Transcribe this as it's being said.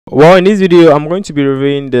Well, in this video, I'm going to be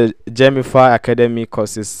reviewing the Gemify Academy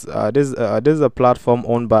courses. This is a platform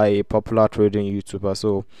owned by a popular trading YouTuber.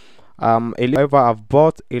 So, however, I've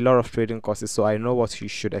bought a lot of trading courses, so I know what you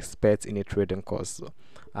should expect in a trading course.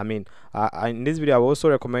 I mean, in this video, I will also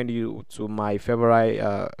recommend you to my favorite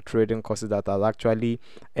trading courses that has actually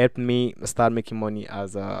helped me start making money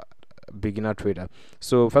as a beginner trader.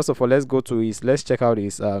 So first of all, let's check out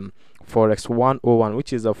his Forex 101,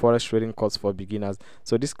 which is a forex trading course for beginners.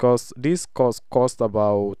 So this course cost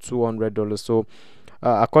about $200. So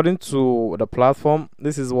according to the platform,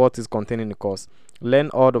 this is what is contained in the course. Learn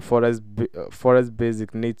all the forex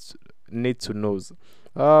basic need to knows.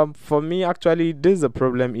 For me, actually, this is a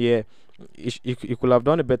problem here. You could have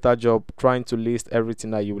done a better job trying to list everything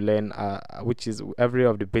that you learn, which is every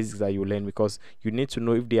of the basics that you learn, because you need to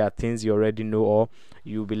know if there are things you already know or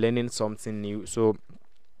you'll be learning something new. So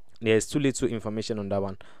there's too little information on that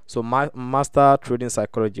one. So master trading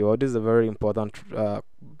psychology, well, this is a very important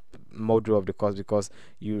module of the course, because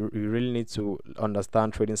you really need to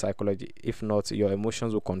understand trading psychology. If not, your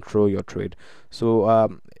emotions will control your trade.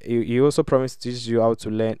 So he also promised to teach you how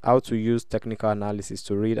to learn how to use technical analysis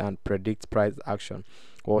to read and predict price action.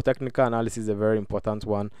 Well, technical analysis is a very important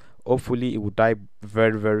one. Hopefully it will dive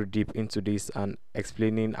very deep into this and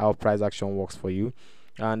explaining how price action works for you.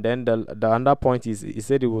 And then the other point is, he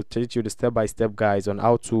said he will teach you the step-by-step guides on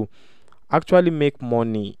how to actually make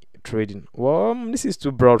money trading. Well, this is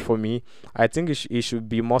too broad for me. I think it should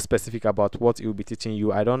be more specific about what it will be teaching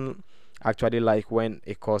you. I don't actually like when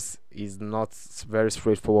a course is not very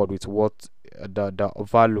straightforward with what the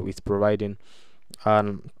value it's providing.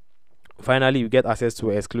 And finally, you get access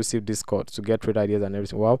to exclusive Discord to get trade ideas and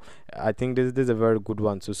everything. Well, I think this is a very good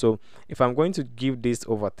one too. So if I'm going to give this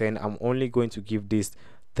over 10, I'm only going to give this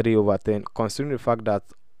 3 over 10, considering the fact that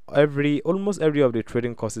almost every of the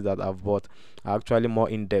trading courses that I've bought are actually more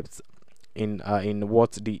in depth in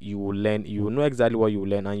what you will learn. You will know exactly what you will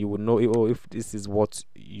learn, and you will know if this is what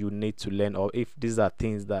you need to learn, or if these are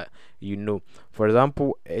things that you know. For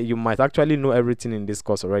example, you might actually know everything in this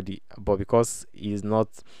course already, but because it's not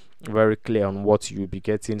very clear on what you'll be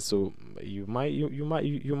getting, so you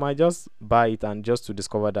might just buy it, and just to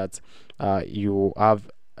discover that you have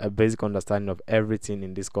a basic understanding of everything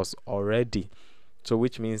in this course already. So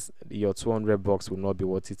which means your $200 will not be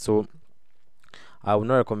worth it. So I would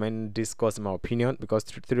not recommend this course in my opinion, because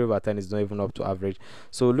 3 over 10 is not even up to average.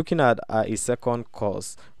 So looking at a second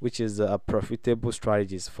course, which is profitable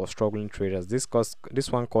strategies for struggling traders. This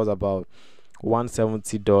one costs about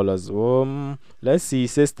 $170. Let's see. It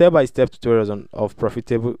says step-by-step tutorials of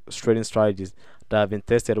profitable trading strategies that have been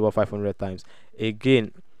tested over 500 times.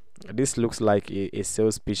 Again, this looks like a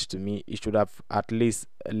sales pitch to me. It should have at least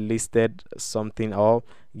listed something, or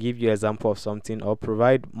give you an example of something, or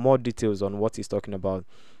provide more details on what he's talking about.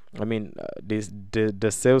 I mean,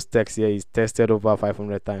 the sales text here is tested over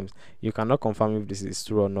 500 times. You cannot confirm if this is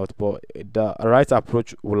true or not, but the right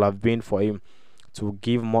approach will have been for him to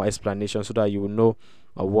give more explanation, so that you will know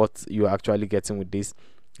what you're actually getting with this.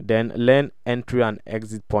 Then learn entry and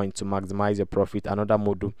exit point to maximize your profit, another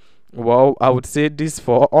module. Well, I would say this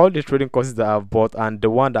for all the trading courses that I've bought, and the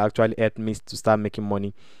one that actually helped me to start making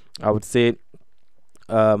money, I would say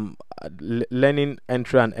learning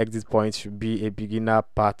entry and exit points should be a beginner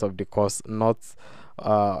part of the course, not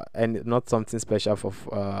and not something special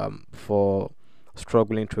for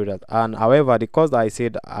struggling traders. And however, the course that I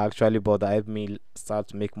said I actually bought that helped me start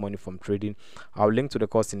to make money from trading, I'll link to the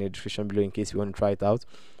course in the description below in case you want to try it out.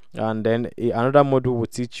 And then another module will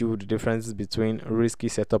teach you the differences between risky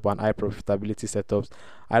setup and high profitability setups.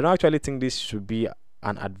 I don't actually think this should be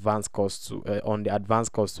an advanced course to on the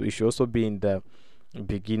advanced course too. It should also be in the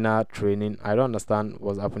beginner training. I don't understand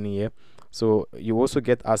what's happening here. So you also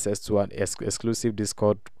get access to an exclusive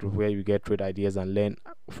Discord where you get trade ideas and learn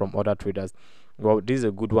from other traders. Well, this is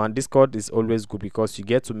a good one. Discord is always good, because you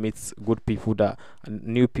get to meet good people, that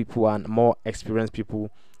new people and more experienced people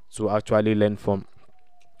to actually learn from.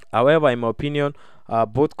 However, in my opinion,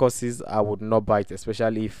 both courses I would not buy it,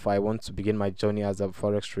 especially if I want to begin my journey as a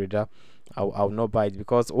forex trader. I will not buy it,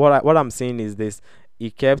 because what I'm saying is this: he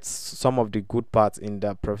kept some of the good parts in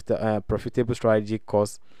the profitable strategy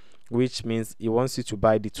course, which means he wants you to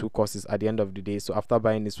buy the two courses at the end of the day. So after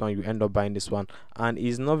buying this one, you end up buying this one, and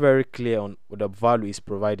he's not very clear on the value he's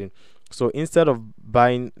providing. So instead of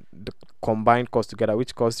buying the combined cost together,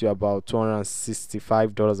 which costs you about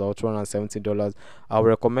 $265 or $270, I would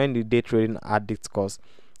recommend the day trading addict course.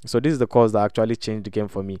 So this is the course that actually changed the game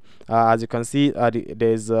for me. As you can see,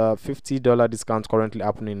 there's a $50 discount currently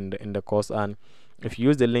happening in the course, and if you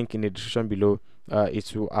use the link in the description below,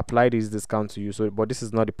 it will apply this discount to you. So but this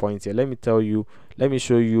is not the point here. Let me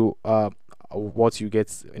show you what you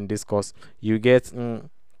get in this course. You get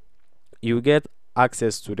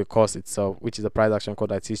access to the course itself, which is a price action course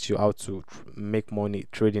that teach you how to make money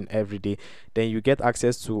trading every day. Then you get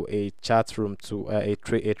access to a chat room, to a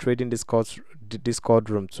trading discord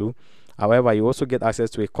room too. However, you also get access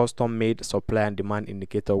to a custom made supply and demand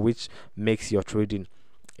indicator, which makes your trading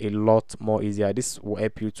a lot more easier. This will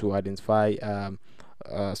help you to identify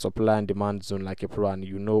supply and demand zone like a pro, and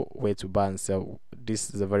you know where to buy and sell.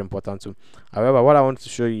 This is a very important too. However, what I want to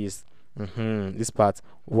show you is this part,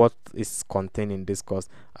 what is contained in this course.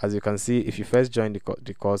 As you can see, if you first join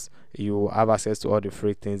the course, you have access to all the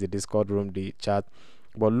free things, the discord room, the chat.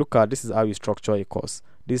 But look at, this is how you structure a course.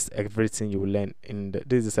 This is everything you will learn in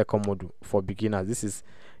this is the second module for beginners. This is,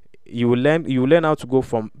 you will learn how to go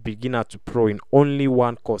from beginner to pro in only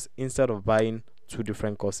one course instead of buying two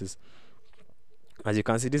different courses. As you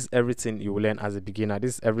can see, this is everything you will learn as a beginner.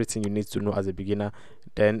 This is everything you need to know as a beginner.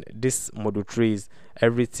 Then this module 3 is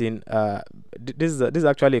everything. This is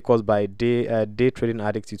actually a course by day trading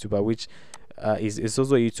addict YouTuber, which is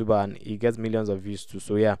also a YouTuber, and he gets millions of views too.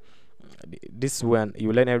 So yeah, this one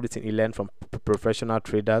you learn everything you learn from professional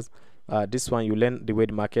traders. This one you learn the way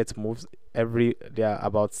the market moves. There are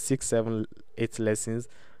about 6, 7, 8 lessons.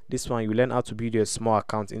 This one you learn how to build your small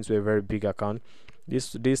account into a very big account.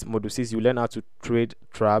 This module 6 you learn how to trade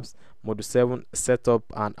traps. Module 7, setup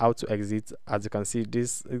and how to exit. As you can see,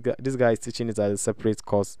 this guy is teaching it as a separate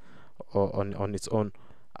course on its own,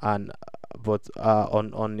 and but the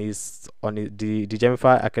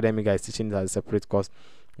Gemify Academy guy is teaching it as a separate course,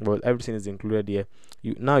 but everything is included here.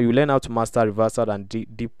 You learn how to master reversal and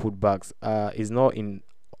deep putbacks. Is not in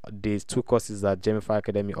these two courses that Gemify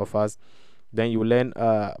Academy offers. Then you learn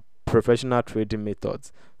professional trading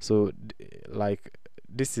methods. So like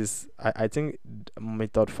this is, I think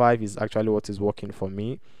method 5 is actually what is working for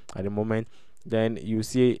me at the moment. Then you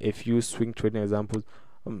see a few swing trading examples.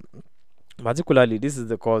 Particularly, this is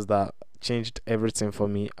the course that changed everything for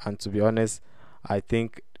me, and to be honest, I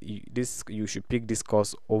think you should pick this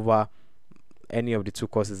course over any of the two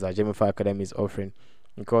courses that Gemify Academy is offering,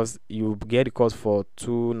 because you get the course for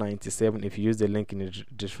 $297 if you use the link in the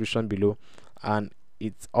description below, and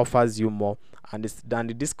it offers you more. And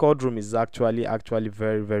the discord room is actually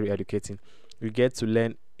very, very educating. You get to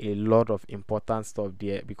learn a lot of important stuff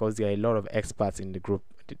there, because there are a lot of experts in the group.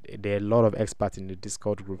 There are a lot of experts in the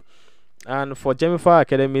discord group. And for Gemify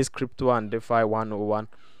Academy's crypto and DeFi 101,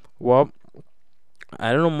 well,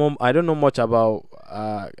 I don't know much about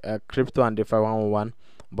crypto and DeFi 101,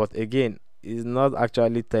 but again, it's not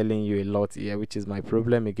actually telling you a lot here, which is my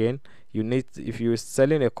problem again. If you're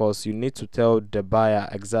selling a course, you need to tell the buyer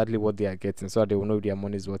exactly what they are getting, so that they will know their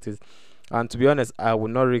money is worth it. And to be honest, I will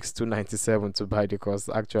not risk $297 to buy the course.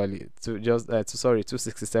 Actually,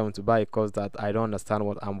 $267 to buy a course that I don't understand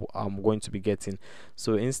what I'm going to be getting.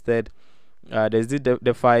 So instead, there's the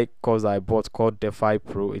DeFi course I bought called DeFi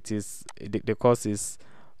Pro. It is the course is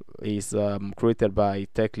created by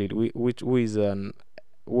Tech Lead,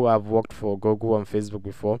 who have worked for Google and Facebook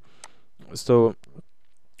before. So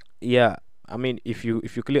yeah, I mean, if you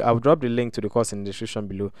click, I'll drop the link to the course in the description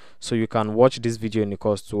below, so you can watch this video in the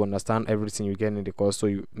course to understand everything you get in the course, so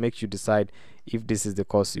you decide if this is the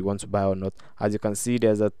course you want to buy or not. As you can see,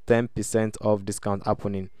 there's a 10% off discount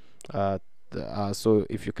happening. So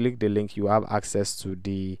if you click the link, you have access to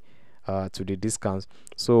the discounts.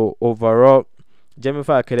 So overall,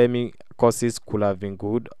 Gemify Academy courses could have been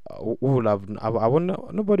good. Who would have? I wonder.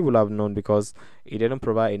 Nobody will have known, because it didn't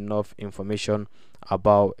provide enough information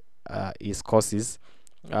about his courses.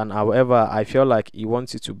 And however, I feel like he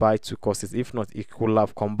wants you to buy two courses. If not, he could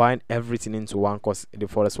have combined everything into one course: the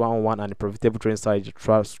Forex 101 and the profitable trading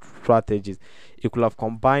strategies. You could have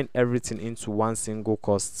combined everything into one single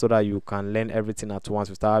course, so that you can learn everything at once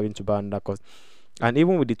without having to buy another course. And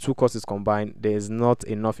even with the two courses combined, there is not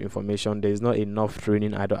enough information, there is not enough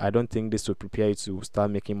training. I don't think this will prepare you to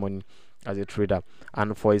start making money as a trader.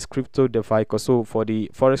 And for his crypto DeFi course, so for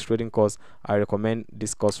the forex trading course, I recommend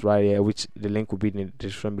this course right here, which the link will be in the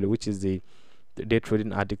description below, which is the day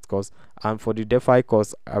trading addict course. And for the DeFi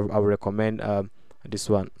course, I will recommend this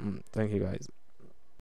one. Thank you guys.